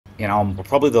You know, I'm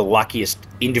probably the luckiest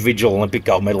individual Olympic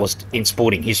gold medalist in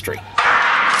sporting history.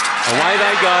 Away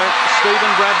they go.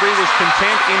 Steven Bradbury was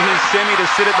content in his semi to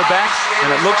sit at the back,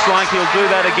 and it looks like he'll do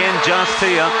that again just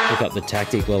here. Look up the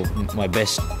tactic. Well, my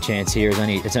best chance here is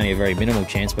it's only a very minimal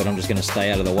chance, but I'm just going to stay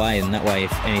out of the way, and that way,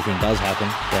 if anything does happen,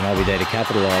 then I'll be there to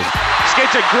capitalise.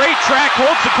 Gets a great track,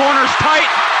 holds the corners tight,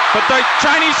 but the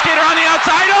Chinese skater on the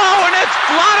outside. Oh, and it's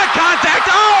a lot of contact.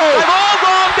 Oh, they've all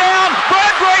gone down.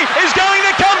 Bradbury is going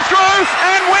to come through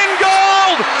and win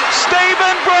gold.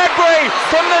 Steven Bradbury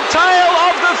from the tail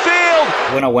of the field.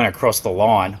 When I went across the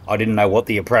line, I didn't know what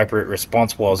the appropriate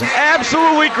response was.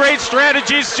 Absolutely great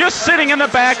strategies, just sitting in the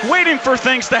back, waiting for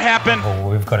things to happen.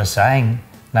 Well, we've got a saying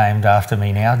named after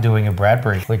me now, doing a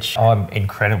Bradbury, which I'm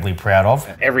incredibly proud of.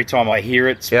 Every time I hear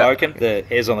it spoken, the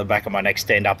hairs on the back of my neck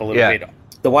stand up a little bit.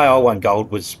 The way I won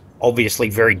gold was obviously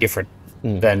very different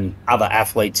than other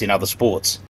athletes in other sports.